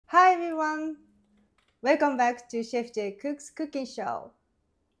Hi everyone! Welcome back to Chef J Cooks Cooking Show.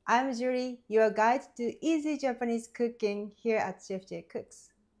 I'm Julie, your guide to easy Japanese cooking here at Chef J Cooks.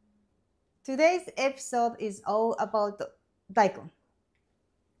 Today's episode is all about daikon.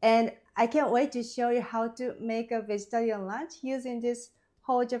 And I can't wait to show you how to make a vegetarian lunch using this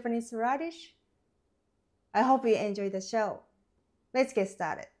whole Japanese radish. I hope you enjoy the show. Let's get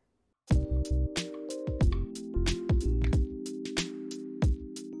started.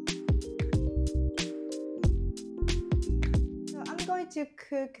 I'm going to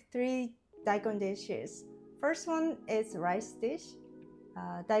cook 3 daikon dishes. First one is rice dish.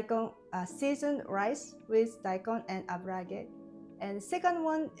 Daikon seasoned rice with daikon and aburage. And second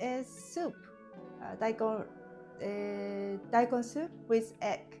one is soup. Daikon soup with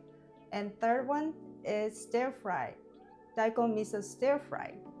egg. And third one is stir fry. Daikon miso stir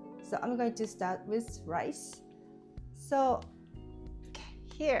fry. So I'm going to start with rice. So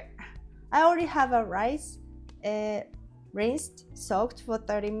here, I already have a rice rinsed, soaked for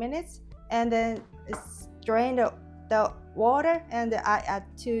 30 minutes, and then strain the water, and I add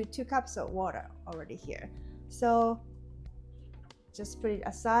two cups of water already here. So just put it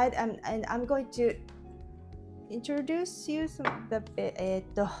aside, and I'm going to introduce you some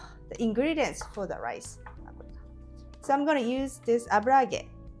the ingredients for the rice. So I'm going to use this aburage,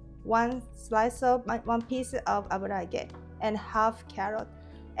 one piece of aburage, and half carrot,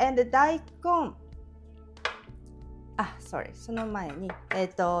 and the daikon. その前に、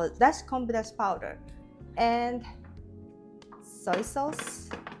だし昆布だし powder and soy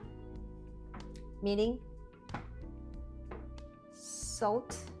sauce, mirin,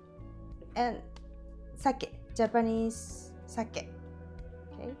 salt, and sake, Japanese sake,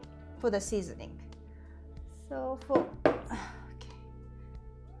 okay, for the seasoning. So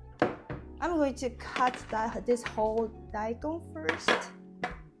I'm going to cut this whole daikon first.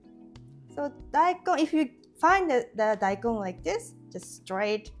 So daikon, if you find the daikon like this, just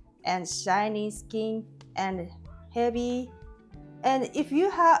straight and shiny skin and heavy. And if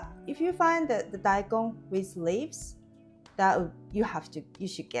you find the daikon with leaves, you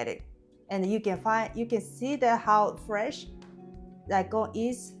should get it. And you can see how fresh daikon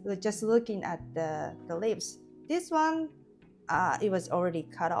is just looking at the leaves. This one, it was already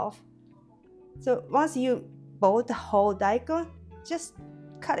cut off. So once you bought the whole daikon, just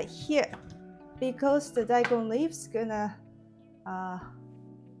cut it here, because the daikon leaves gonna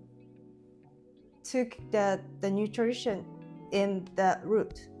took the nutrition in the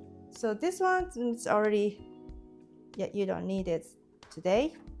root. So this one is already, you don't need it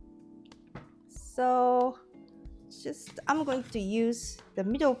today. So I'm going to use the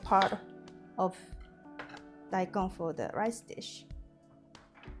middle part of daikon for the rice dish.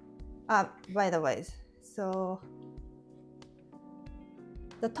 By the way, so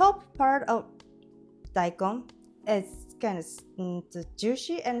the top part of daikon is kind of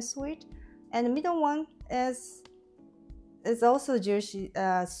juicy and sweet, and the middle one is also juicy,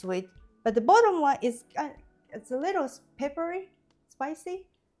 sweet, but the bottom one is it's a little peppery, spicy.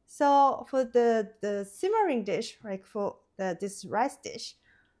 So for the simmering dish, like for this rice dish,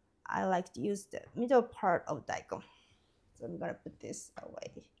 I like to use the middle part of daikon. So I'm gonna put this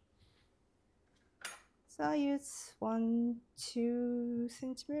away. So I use 1-2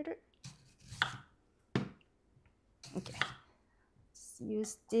 centimeter. Okay, just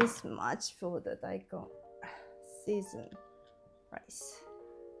use this much for the daikon seasoned rice.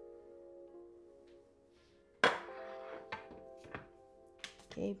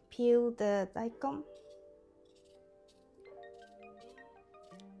 Okay, peel the daikon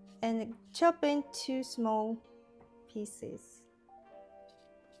and chop into small pieces.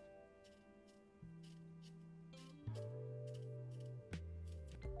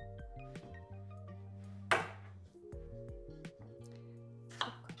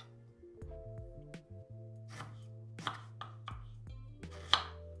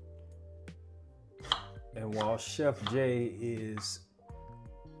 And while Chef J is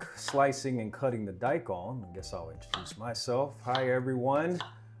slicing and cutting the daikon, I guess I'll introduce myself. Hi everyone,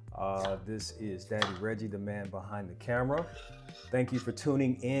 this is Daddy Reggie, the man behind the camera. Thank you for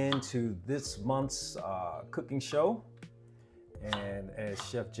tuning in to this month's cooking show. And as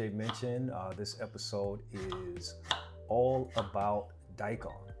Chef J mentioned, this episode is all about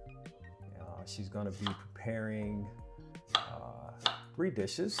daikon. She's gonna be preparing 3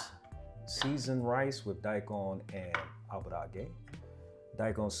 dishes. Seasoned rice with daikon and aburage,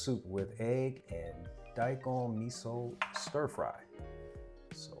 daikon soup with egg, and daikon miso stir fry.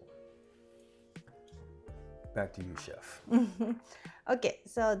 So back to you, Chef. Okay,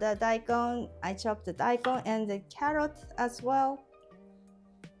 so the daikon, I chopped the daikon and the carrot as well.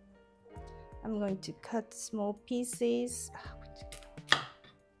 I'm going to cut small pieces.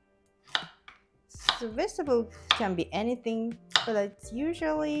 So vegetable can be anything, but it's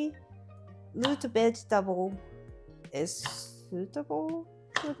usually root vegetable is suitable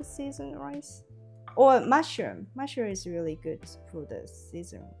for the seasoned rice. Or mushroom. Mushroom is really good for the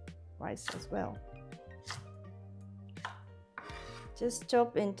seasoned rice as well. Just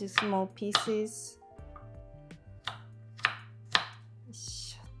chop into small pieces.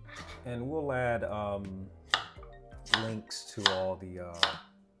 And we'll add links to all the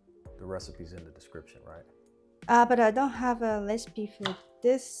recipes in the description, right? But I don't have a recipe for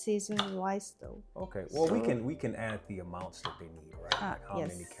this seasoned rice though. Okay. Well, so we can add the amounts that they need, right? Like how yes,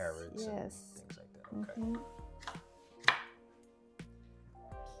 many carrots and things like that. Okay.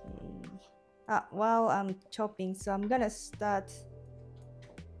 Okay. While I'm chopping, so I'm gonna start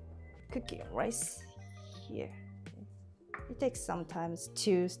cooking rice here. It takes some time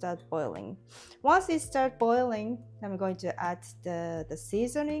to start boiling. Once it starts boiling, I'm going to add the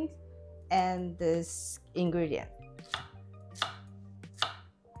seasoning and this ingredient.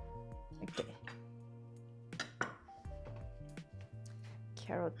 Okay.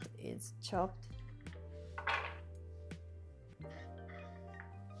 Carrot is chopped.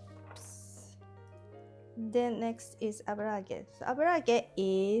 Oops. Then next is abarage. So abarage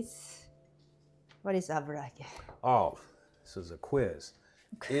is, what is abarage? Oh, this is a quiz.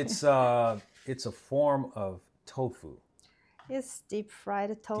 It's a form of tofu. It's deep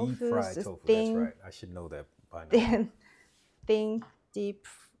fried tofu. Deep fried tofu. That's right. I should know that by now. Thin, deep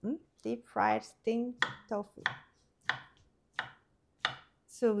fried thin tofu.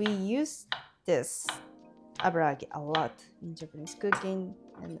 So we use this abarage a lot in Japanese cooking,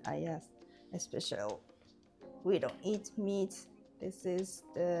 and especially we don't eat meat. This is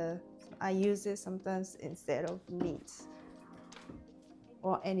I use it sometimes instead of meat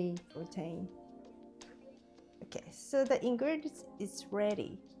or any protein. Okay, so the ingredients is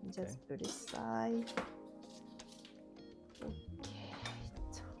ready. Just put it aside. Okay.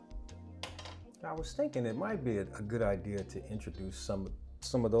 I was thinking it might be a good idea to introduce some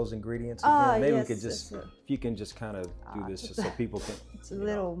of those ingredients again. Maybe we could just, if you can just kind of do this just so people can. It's a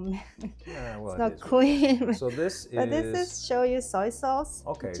little. Yeah, well, it's not clean. So this is. But this is shoyu soy sauce.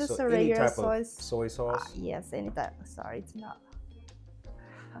 Okay, just so a regular any type soy. Of soy sauce. Yes, any type. Sorry, it's not.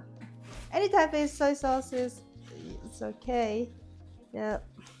 Any type of soy sauce is it's okay. Yeah.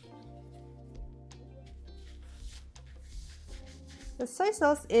 The soy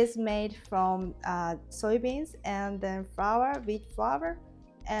sauce is made from soybeans and then flour, wheat flour,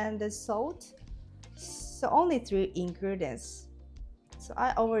 and the salt. So only 3 ingredients. So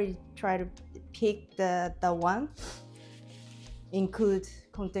I already try to pick the one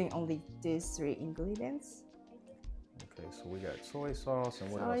contain only these 3 ingredients. Okay, so we got soy sauce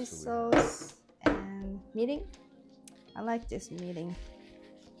and what else? Soy sauce and mirin. I like this mirin.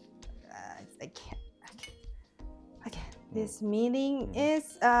 I can't. This mirin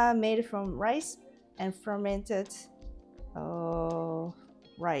is made from rice and fermented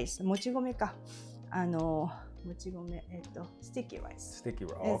rice. もち米か。もち米sticky rice. Sticky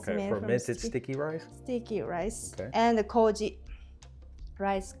rice. Okay, fermented sticky rice. Sticky rice. Okay. And the koji,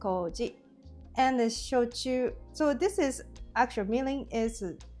 rice koji, and the shochu. So this is actual mirin is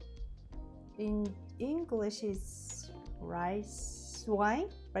in English is rice wine.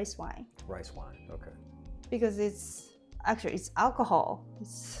 Rice wine. Rice wine. Okay. Because it's alcohol.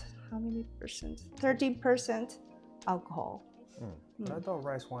 It's how many percent? 13% alcohol. But I thought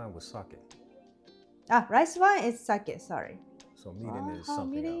rice wine was sake. Rice wine is sake. Sorry. So mirin is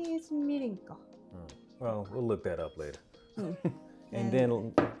something else. Mirin is mirin. Well, we'll look that up later. And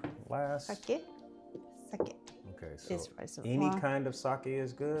then last. Sake. Okay, so rice any kind of sake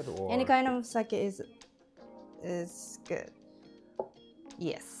is good, or any kind of sake is good.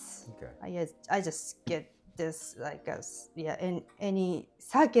 Yes. Okay. I just get this any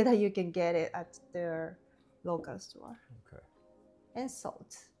sake that you can get it at their local store. Okay. And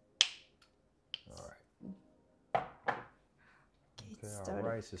salt. All right. Okay, our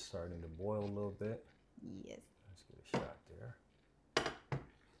rice is starting to boil a little bit. Yes. Let's get a shot there.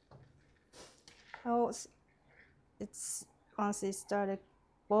 Oh, it's once it started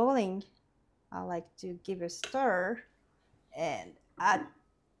boiling, I like to give a stir and add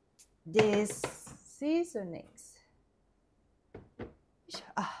these seasonings.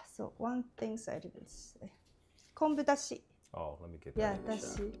 So one thing I didn't say. Kombu dashi. Oh, let me get that. Yeah,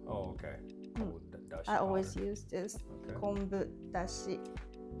 dashi. Oh, okay. Dashi I always use this kombu dashi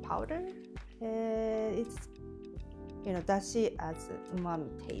powder. It's dashi adds umami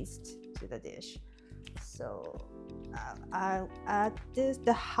taste to the dish. So I'll add this,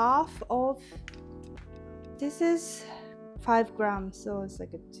 the half of, this is 5 grams, so it's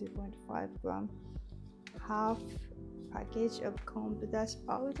like a 2.5 gram, half package of kombucha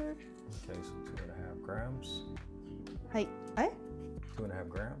powder. Okay, so 2.5 grams. Hi, 2.5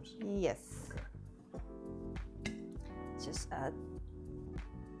 grams? Yes. Okay. Just add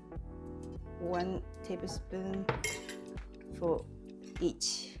 1 tablespoon for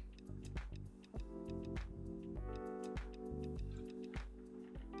each.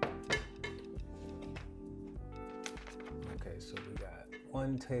 Okay, so we got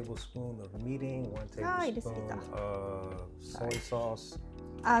 1 tablespoon of meating, 1 tablespoon of soy sauce.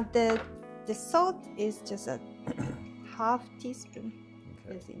 The salt is just a half teaspoon.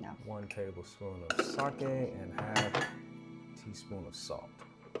 Okay. Is enough. 1 tablespoon of sake and half teaspoon of salt.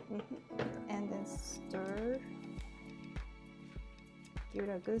 And then stir. Give it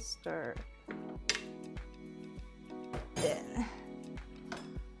a good stir. Then,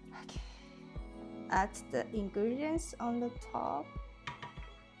 okay, add the ingredients on the top.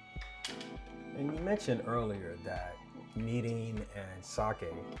 And you mentioned earlier that meeting and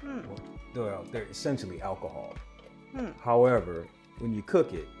sake, well, they're essentially alcohol. However, when you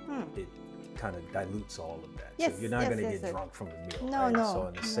cook it, it kind of dilutes all of that. Yes, so you're not yes, going to yes, get drunk from the meal. No, right? no.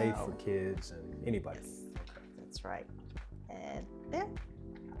 So it's safe no. for kids and anybody. Yes, Okay. that's right. And then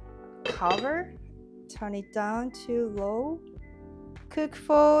cover, turn it down to low, cook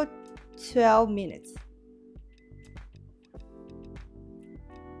for 12 minutes.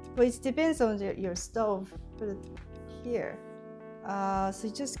 But it depends on your stove. Put it here. So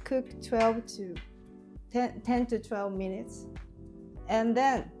just cook 10 to 12 minutes. And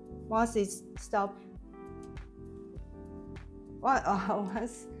then once it's stopped,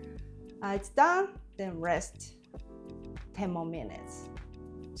 once it's done, then rest 10 more minutes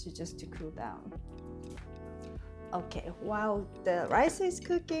to cool down. Okay, while the rice is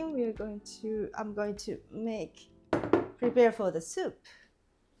cooking, I'm going to prepare for the soup.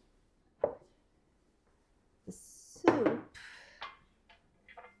 The soup.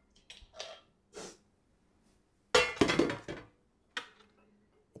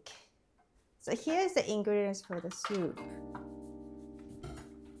 Okay. So here's the ingredients for the soup.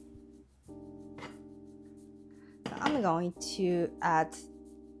 So I'm going to add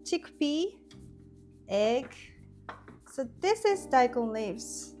chickpea, egg. So this is daikon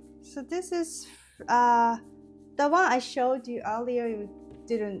leaves. So this is the one I showed you earlier. It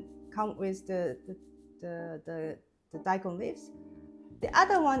didn't come with the daikon leaves. The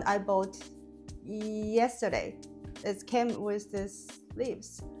other one I bought yesterday, it came with these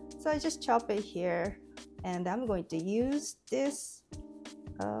leaves. So I just chop it here, and I'm going to use this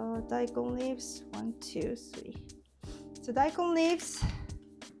daikon leaves. 1, 2, 3. So daikon leaves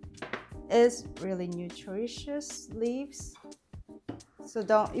is really nutritious leaves. So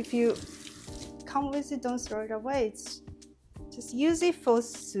if you come with it, don't throw it away. Just use it for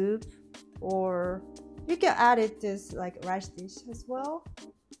soup, or you can add it this like radish as well.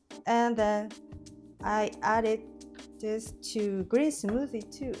 And then I added this to green smoothie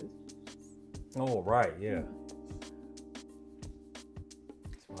too. Oh, right, yeah.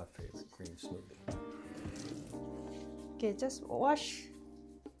 It's my favorite green smoothie. Okay, just wash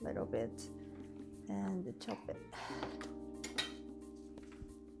a little bit and chop it.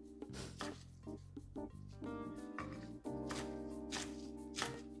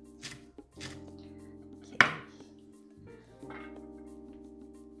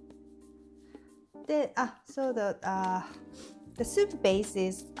 So the soup base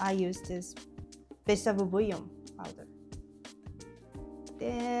is, I use this vegetable bouillon powder.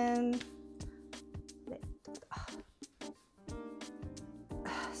 Then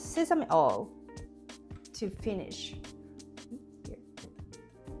sesame oil to finish. Here.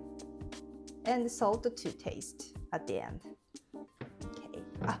 And salt to taste at the end. Okay.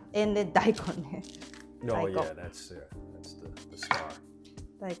 And the daikon. Oh, daikon. yeah, that's the star.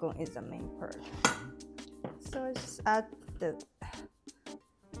 Daikon is the main part. So I just add the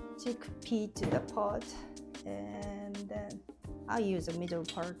chickpea to the pot, and then I'll use the middle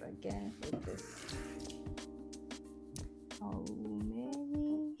part again for this. How many?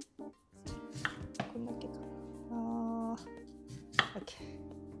 Okay.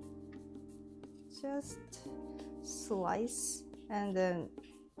 Just slice and then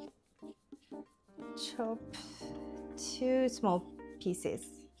chop 2 small pieces.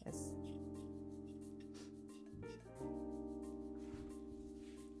 Yes.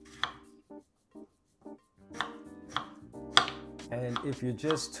 And if you're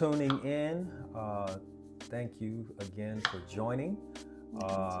just tuning in, thank you again for joining.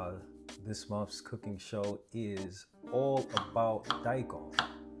 This month's cooking show is all about Daikon.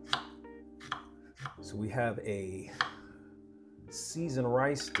 So we have a seasoned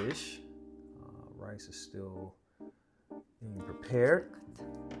rice dish. Rice is still being prepared.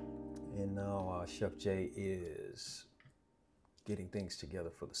 And now Chef Jay is getting things together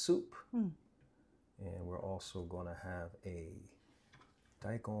for the soup. And we're also going to have a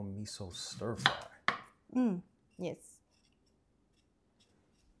Daikon miso stir fry. Yes.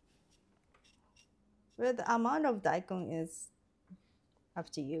 Well, the amount of daikon is up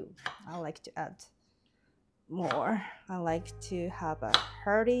to you. I like to add more. I like to have a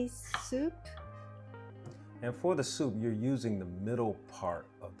hearty soup. And for the soup, you're using the middle part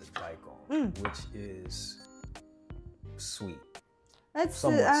of the daikon, which is sweet. That's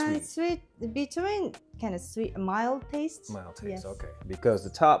somewhat sweet, between kind of sweet, mild taste. Mild taste, yes. okay. Because the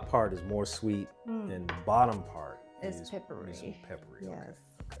top part is more sweet, and the bottom part is peppery. Is peppery. Yes.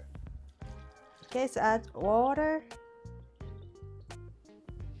 Okay. Okay, so add water.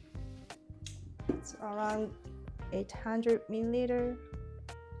 It's around 800 milliliter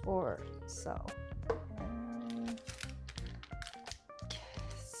or so.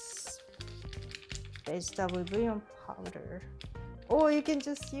 Vegetable bouillon powder, or you can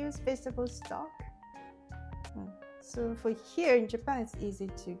just use vegetable stock. So for here in Japan, it's easy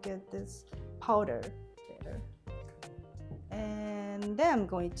to get this powder better. And then I'm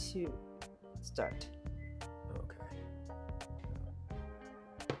going to start. Okay.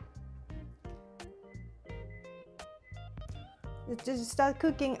 Just start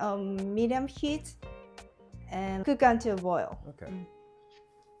cooking on medium heat and cook until boil. Okay.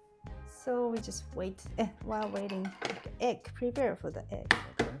 So we just wait. While waiting, egg. Prepare for the egg.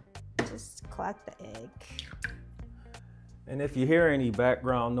 Okay. Just crack the egg. And if you hear any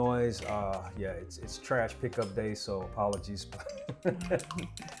background noise, yeah, it's trash pickup day, so apologies.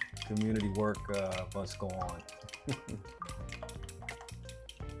 Community work must go on.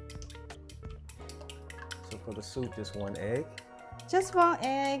 So for the soup, just one egg. Just one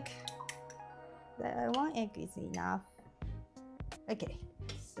egg. One egg is enough. Okay.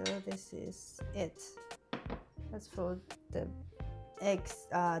 So this is it. That's for the eggs,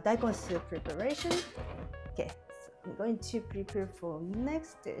 daikon soup preparation. Okay, so I'm going to prepare for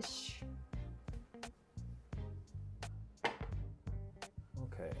next dish.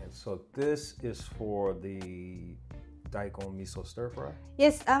 Okay, and so this is for the daikon miso stir fry?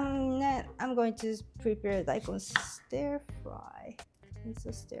 Yes, I'm going to prepare daikon stir fry.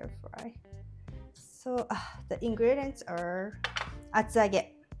 Miso stir fry. So the ingredients are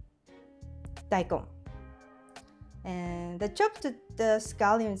atsage, daikon, and the chopped the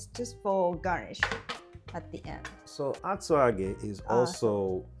scallions just for garnish at the end. So atsuage is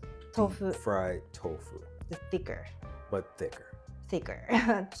also tofu, fried tofu, the thicker. but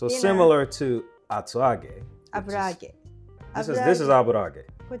thicker. So similar to atsuage. aburage. This is aburage.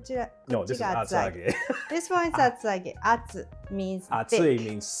 No, this is atsage. atsage. This one is atsage. Atsu means Atsui thick.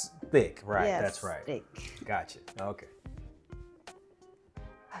 means thick, right? Yes, that's right. Thick. Gotcha. Okay.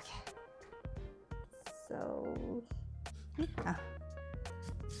 Okay. So I'm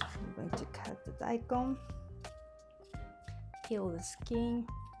going to cut the daikon, peel the skin.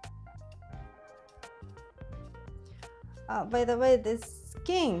 By the way, this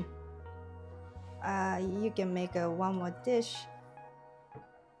skin, you can make one more dish.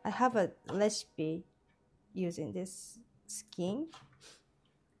 I have a recipe using this skin,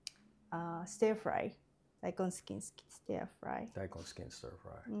 stir fry, daikon skin stir fry. Daikon skin stir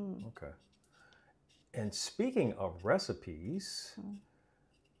fry. Okay. And speaking of recipes,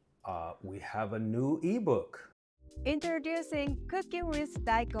 we have a new ebook. Introducing Cooking with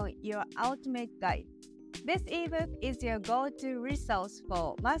Daikon, your ultimate guide. This ebook is your go-to resource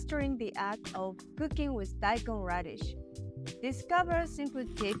for mastering the art of cooking with daikon radish. Discover simple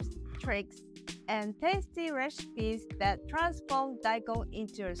tips, tricks, and tasty recipes that transform daikon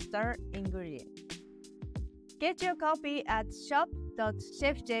into a star ingredient. Get your copy at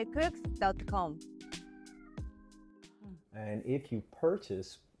shop.chefjcooks.com. And if you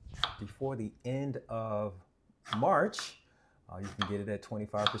purchase before the end of March, you can get it at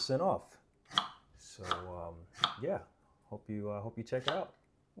 25% off. So yeah, hope you check it out.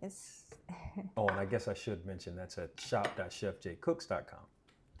 Yes. Oh, and I guess I should mention that's at shop.chefjcooks.com.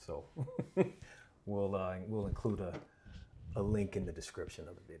 So we'll include a link in the description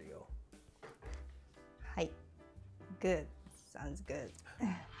of the video. Hi. Good. Sounds good.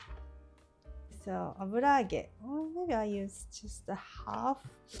 So aburage. Well, maybe I use just a half.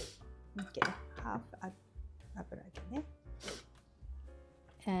 Okay, half aburage.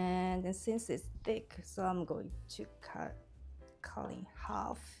 And then since it's thick, so I'm going to cut in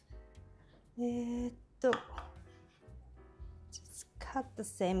half. cut the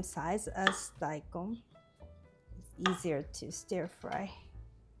same size as daikon. It's easier to stir fry.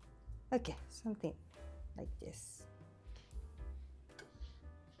 Okay, something like this.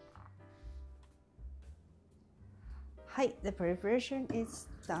 Hi, the preparation is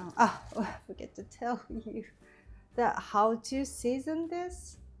done. Ah, oh, I forget to tell you that how to season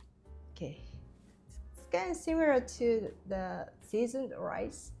this. Okay, it's kind of similar to the seasoned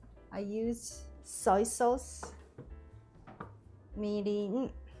rice. I use soy sauce, mirin,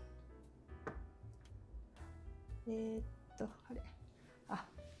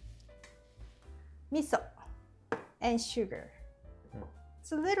 miso, and sugar.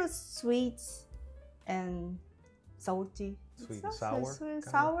 It's a little sweet and salty. Sweet and sour?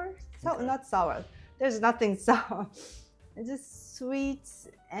 Sour? Okay. Not sour. There's nothing sour. It's just sweet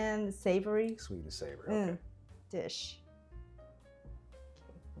and savory. Sweet and savory, okay. Dish.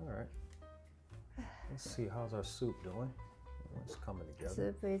 All right. Let's see, how's our soup doing? It's coming together.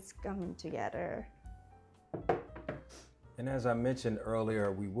 Soup is coming together. And as I mentioned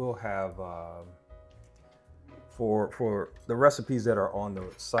earlier, we will have, for the recipes that are on the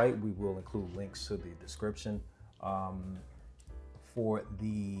site, we will include links to the description. For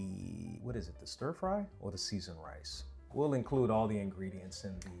the, what is it, the stir fry or the seasoned rice? We'll include all the ingredients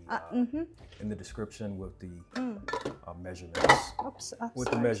in the description with the measurements. Oops, with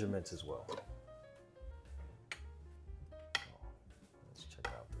the measurements as well. Let's check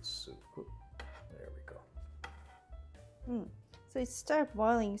out this soup. There we go. So it starts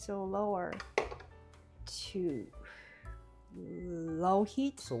boiling, so lower to low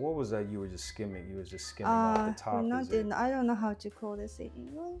heat. So what was that you were just skimming? You were just skimming off the top. I don't know how to call this in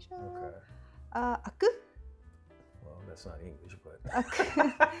English. Okay. Aku? Well, that's not English, but. Aku.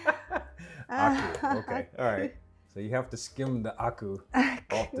 Aku. Okay. All right. So you have to skim the aku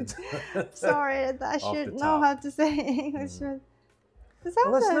off the top. Sorry, I should know how to say English. Well, it's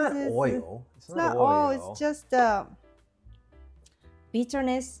not oil. It's not oil. It's just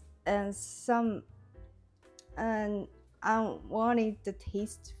bitterness and some, and I wanted the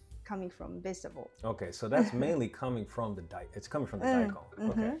taste coming from vegetable. Okay, so that's mainly coming from the daikon. It's coming from the daikon.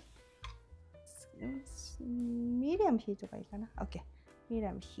 Okay. Medium heat とかいいかな? Okay,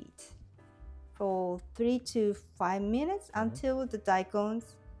 medium heat for 3 to 5 minutes until the daikon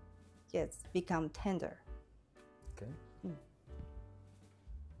become tender. Okay.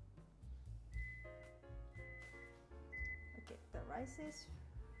 Okay, the rice is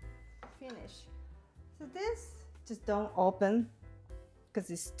finished. So this just don't open because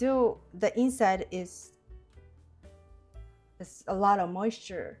it's still, the inside is a lot of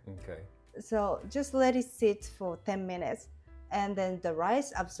moisture. Okay. So just let it sit for 10 minutes and then the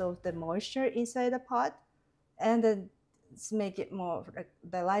rice absorbs the moisture inside the pot and then make it more,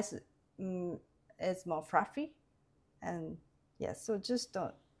 the rice is more fluffy. And yeah, so just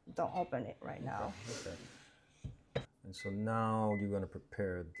don't open it right now. Okay. And so now you're going to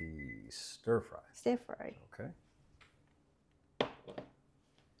prepare the stir fry. Stir fry. Okay.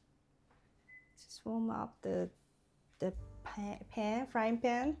 Just warm up the frying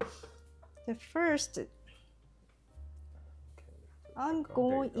pan. The first, I'm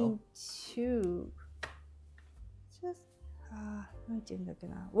going to just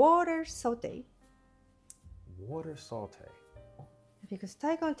water saute. Water saute. Because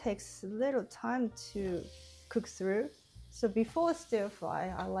daikon takes a little time to cook through. So before stir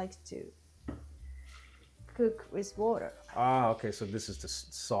fry, I like to cook with water. Ah, okay. So this is to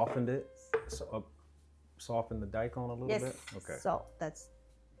soften it, soften the daikon a little bit. Yes. Okay. So that's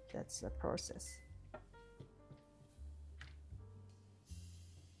the process.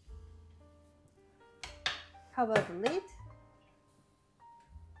 Cover the lid.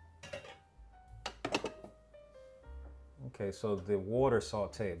 Okay, so the water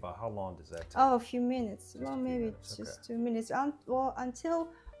saute, about how long does that take? Oh, a few minutes. Well, maybe just 2 minutes. Until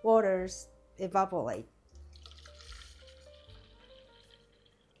waters evaporate.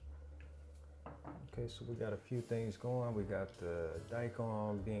 Okay, so we got a few things going. We got the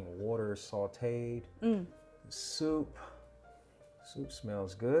daikon being water sauteed. Soup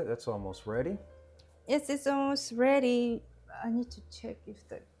smells good. That's almost ready. Yes, it's almost ready. I need to check if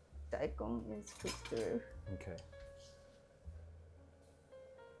the daikon is cooked through. Okay.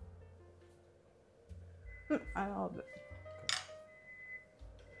 I love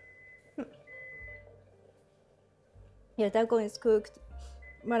it. Yeah, daikon is cooked.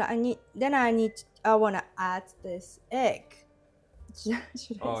 But I want to add this egg.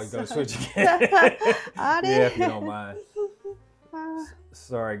 Oh, you're going to switch again? Yeah, if you don't mind.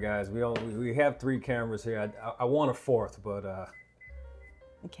 Sorry, guys. We have 3 cameras here. I want a 4th, but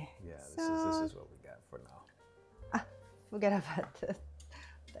okay. yeah, this is what we got for now. forget about the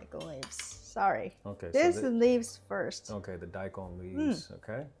daikon leaves. Sorry. Okay. This so leaves first. okay, the daikon leaves.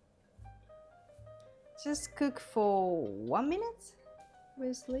 Okay. Just cook for 1 minute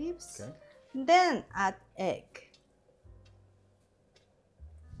with leaves. Okay. Then add egg.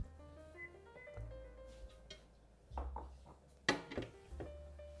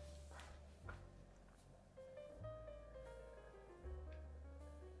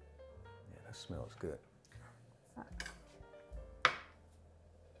 Yeah, that smells good.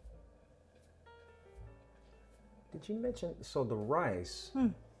 Did you mention, so the rice,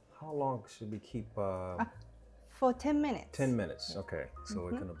 how long should we keep? For 10 minutes. 10 minutes, okay. So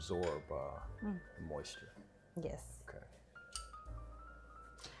it can absorb the moisture. Yes. Okay.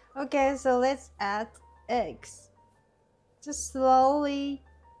 Okay, so let's add eggs. Just slowly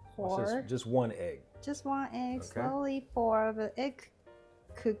pour. Just one egg. Just one egg. Okay. Slowly pour the egg.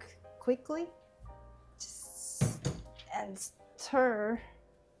 Cook quickly. And stir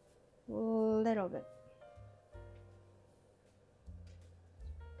a little bit.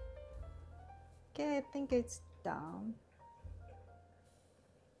 Okay, I think it's done.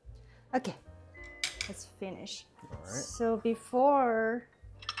 Okay, let's finish. All right. So before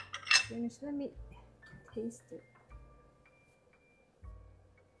finish, let me taste it.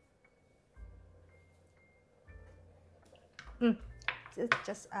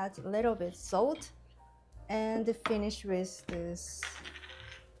 Just add a little bit salt and finish with this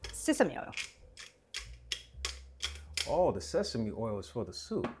sesame oil. Oh, the sesame oil is for the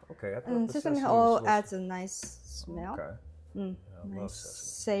soup. Okay, I thought the Sesame was oil supposed adds a nice smell. Okay. I love Nice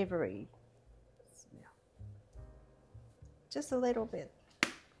sesame. savory smell. Just a little bit.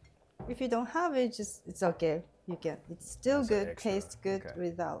 If you don't have it, just it's okay. You can. It's still That's an good. extra. Tastes good Okay.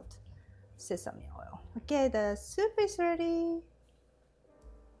 without sesame oil. Okay, the soup is ready.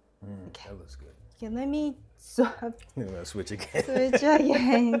 Okay. That looks good. Okay, let me swap I'm gonna switch again. switch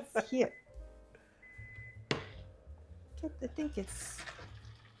again. It's here. Okay, I think it's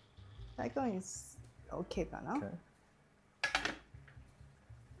daikon is okay, now. Okay.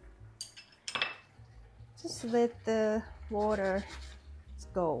 Just let the water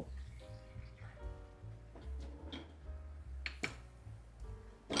go.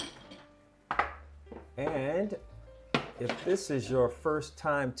 And if this is your first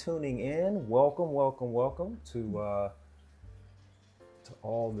time tuning in, welcome, welcome, welcome to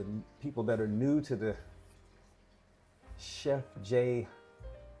all the people that are new to the Chef J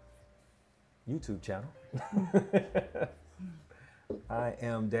YouTube channel. I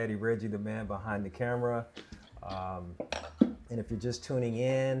am Daddy Reggie, the man behind the camera. And if you're just tuning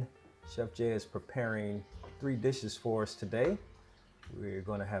in, Chef J is preparing 3 dishes for us today. We're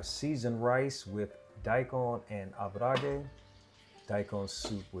going to have seasoned rice with daikon and abrage, daikon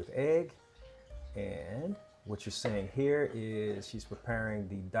soup with egg, and what you're saying here is she's preparing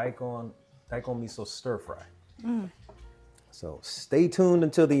the daikon miso stir fry. So stay tuned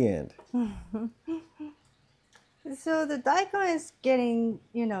until the end. So the daikon is getting,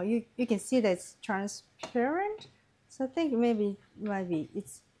 you can see that it's transparent. So I think maybe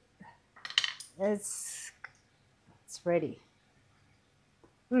it's ready.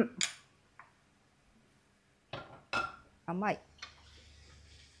 I might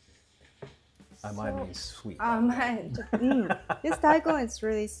mean sweet. This daikon is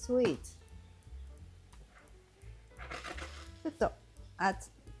really sweet. Just add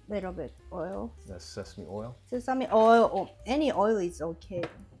a little bit oil. That's sesame oil. Sesame oil or any oil is okay.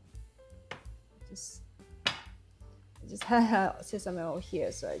 I just have sesame oil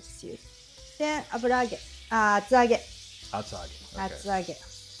here, so I just use. Then abrage, atsage. Atsage. Okay.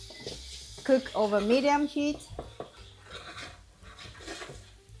 Atsage. Cook over medium heat.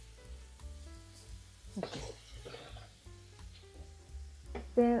 Okay.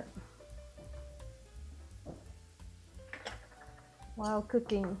 Then, while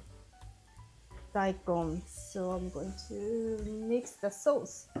cooking daikon, so I'm going to mix the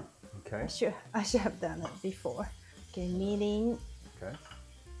sauce. Okay. I should have done it before. Okay, kneading. Okay.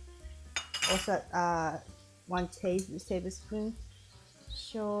 Also, 1 tablespoon.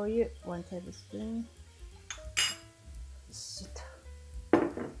 Shoyu, 1 tablespoon.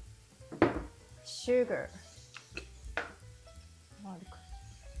 Sugar.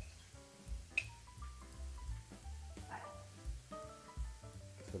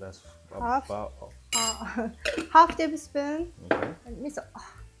 So that's Half. about Half tablespoon. okay. And miso.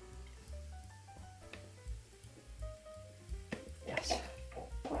 Yes.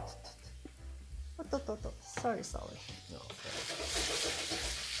 Sorry. No, okay.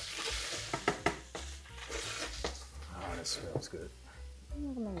 Oh, that smells good.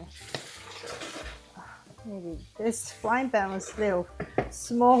 Maybe this frying pan was a little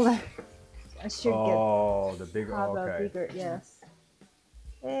smaller. I should Oh, the bigger. have a Okay. bigger, yes.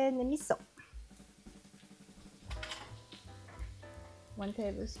 And the miso. 1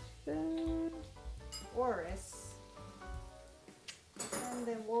 tablespoon or less. And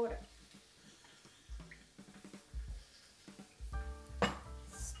then water.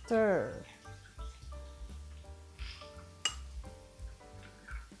 Stir.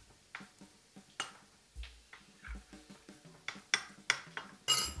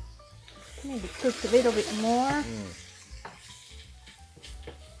 Maybe cook a little bit more.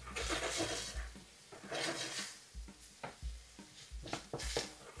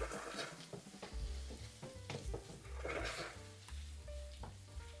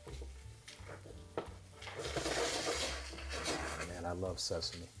 Man, I love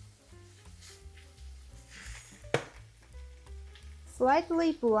sesame.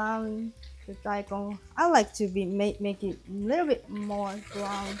 Slightly brown the daikon. I like to be make it a little bit more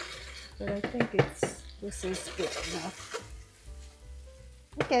brown, but I think this is good enough.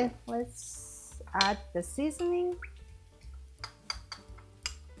 Okay, let's add the seasoning.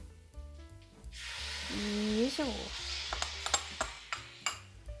 Usual.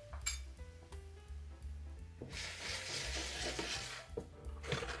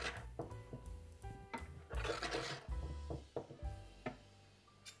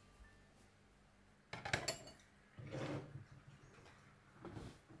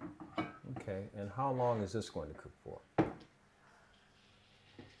 Okay, and how long is this going to cook for?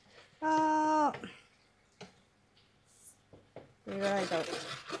 Like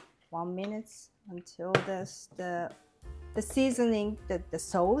 1 minute until the seasoning, the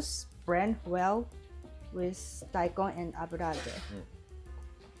sauce blend well with daikon and apparel.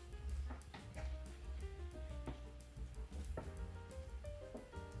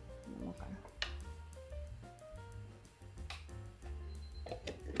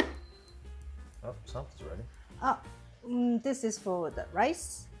 Oh, something's ready. This is for the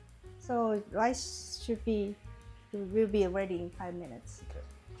rice. So rice will be ready in 5 minutes. Okay.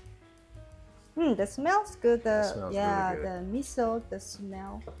 The smells good. Smells yeah, really good. the miso, the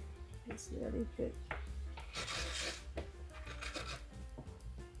smell is really good.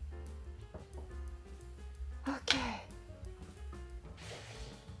 Okay.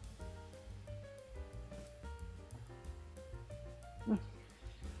 I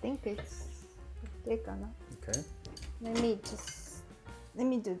think it's thick enough. Okay. Let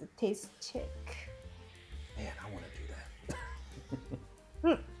me do the taste check. Man, I want to do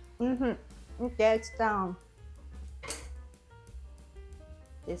that. Okay, it's down.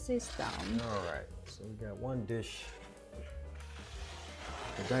 This is down. All right, so we got one dish.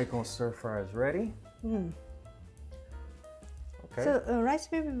 The daikon stir fry is ready. Okay. So rice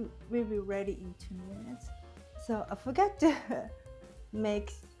will be ready in 2 minutes. So I forgot to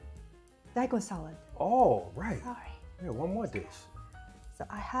make daikon salad. Oh, right. Sorry. Yeah, one more dish. So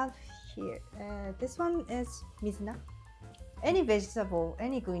I have here. This one is mizuna. Any vegetable,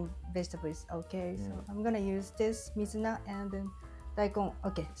 any green vegetable is okay. So I'm gonna use this mizuna and then daikon.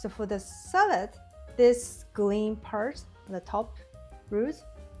 Okay. So for the salad, this green part, the top root,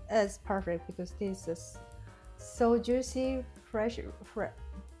 is perfect because this is so juicy, fresh,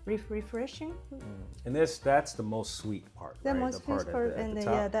 refreshing. And that's the most sweet part. The right? most part sweet part, and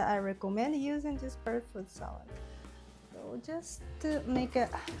top. yeah, that I recommend using this part for salad. So just to make a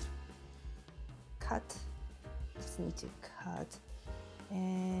cut, just need to cut,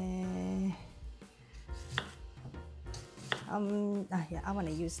 and yeah, I want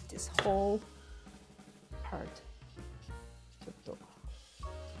to use this whole part.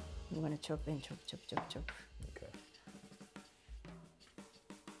 I'm gonna chop and chop. Okay.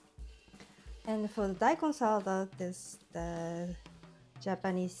 And for the daikon salad, the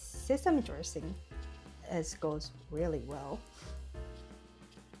Japanese sesame dressing goes really well.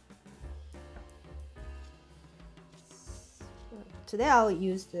 Today I'll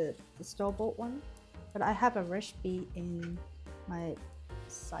use the store-bought one, but I have a recipe in my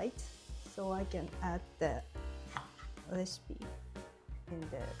site, so I can add the recipe in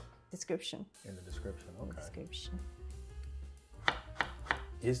the description. In the description, okay. Description.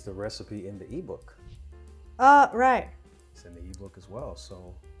 Is the recipe in the ebook? Right. It's in the ebook as well,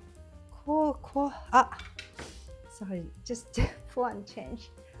 so. Cool. Sorry, just one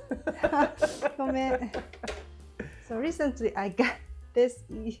change. Comment. So recently I got this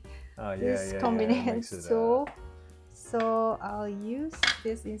combination tool, so I'll use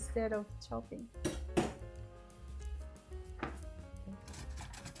this instead of chopping.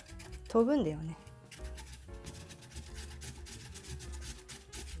 飛ぶんだよね。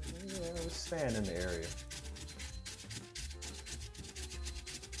 Yeah, it's staying in the area.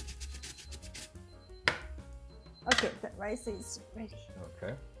 rice is ready.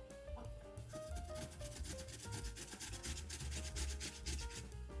 Okay.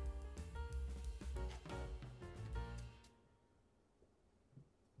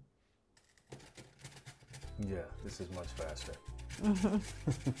 Yeah, this is much faster.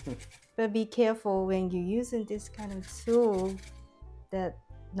 But be careful when you're using this kind of tool that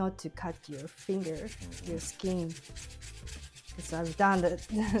not to cut your finger, your skin. Because I've done it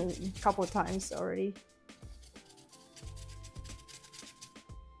a couple times already.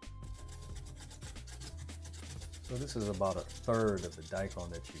 So this is about 1/3 of the daikon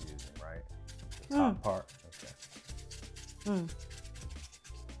that you're using, right? The top part. Okay.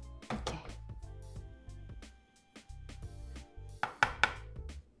 Okay.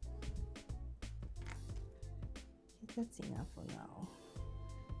 That's enough for now.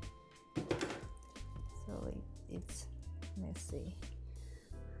 So it's messy.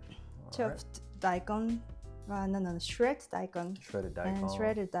 Chopped daikon. No, shredded daikon. Shredded daikon. And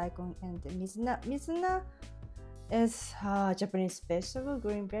shredded daikon and mizuna. Mizuna is a Japanese vegetable,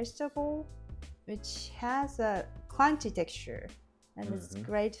 green vegetable, which has a crunchy texture, and it's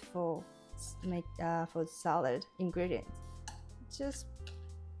great for salad ingredients. Just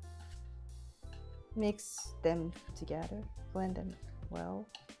mix them together, blend them well.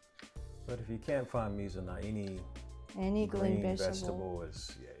 But if you can't find mizuna, any green vegetable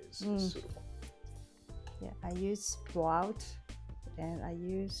is suitable. Yeah, I use sprout and I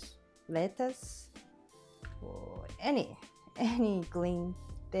use lettuce or any green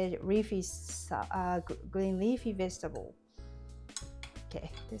leafy vegetable.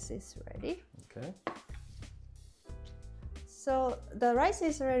 Okay, this is ready. Okay. So the rice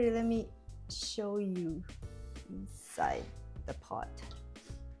is ready. Let me show you inside the pot.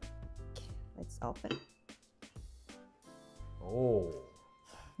 Okay, let's open. Oh.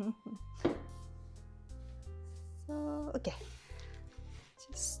 So okay,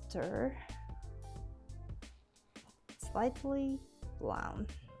 just stir. Slightly brown.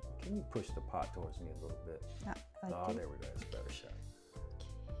 Can you push the pot towards me a little bit? Oh, there we go. It's a better shot.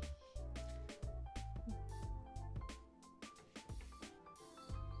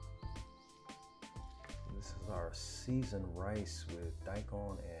 This is our seasoned rice with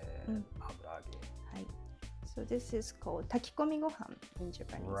daikon and aburage. So this is called takikomi gohan in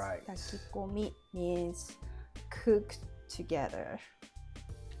Japanese. Right. Takikomi means cooked together,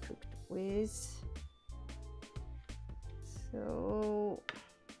 cooked with. So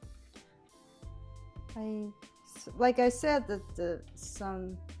like I said, that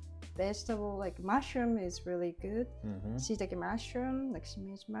some vegetable like mushroom is really good. Shiitake mushroom, like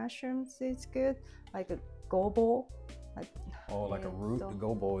shimeji mushrooms is good. Like a gobo, like like a root. The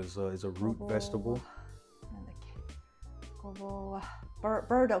gobo is a root vegetable. Gobo,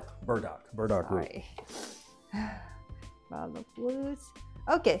 burdock root. Burdock roots.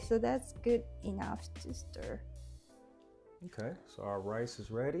 Okay, so that's good enough to stir. Okay, so our rice is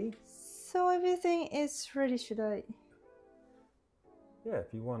ready. So everything is ready. Should I? Yeah,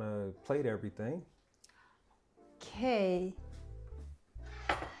 if you want to plate everything. Okay.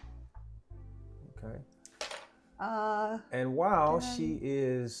 Okay. And while she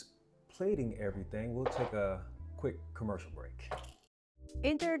is plating everything, we'll take a quick commercial break.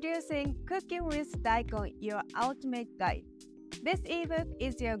 Introducing Cooking with Daikon, your ultimate guide. This ebook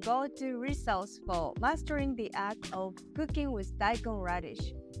is your go-to resource for mastering the art of cooking with daikon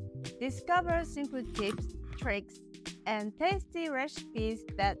radish. Discover simple tips, tricks, and tasty recipes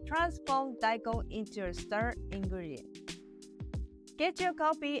that transform daikon into a star ingredient. Get your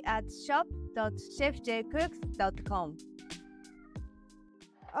copy at shop.chefjcooks.com.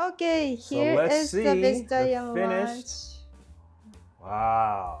 Okay, So here let's is see the vegetarian finished. lunch.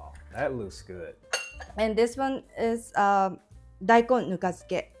 Wow, that looks good. And this one is daikon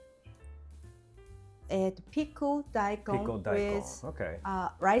nukazuke. Pickled daikon with okay.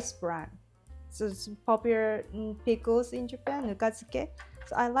 rice bran. So it's popular pickles in Japan, nukazuke.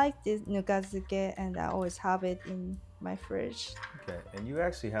 So I like this nukazuke and I always have it in my fridge. Okay, and you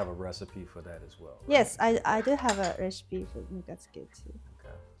actually have a recipe for that as well, right? Yes, I do have a recipe for nukazuke too.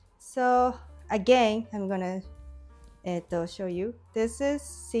 Okay. So again, I'm gonna show you. This is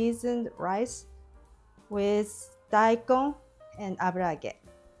seasoned rice with daikon and aburage.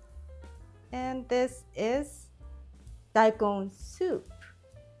 And this is daikon soup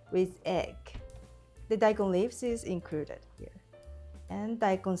with egg. The daikon leaves is included here. And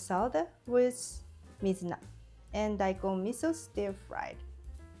daikon salad with mizuna. And daikon miso stir fried.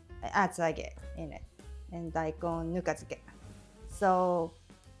 Atsage in it. And daikon nukazuke. So,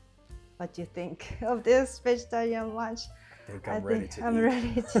 what do you think of this vegetarian lunch? I think I'm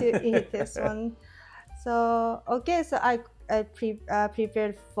ready to eat this one. So okay, so I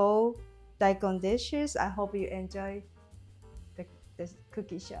prepared 4 daikon dishes. I hope you enjoy the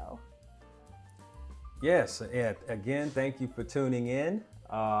cookie show. Yes, and again, thank you for tuning in.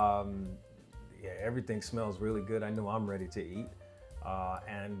 Yeah, everything smells really good. I know I'm ready to eat.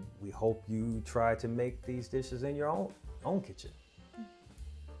 And we hope you try to make these dishes in your own kitchen.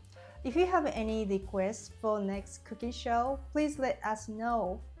 If you have any requests for next cooking show, please let us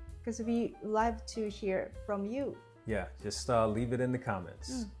know because we love to hear from you. Yeah, just leave it in the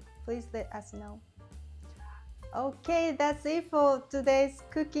comments. Please let us know. Okay, that's it for today's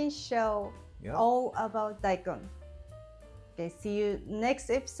cooking show. Yep. All about daikon. Okay, see you next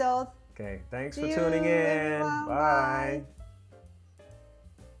episode. Okay, thanks See for you, tuning in. everyone. Bye. Bye.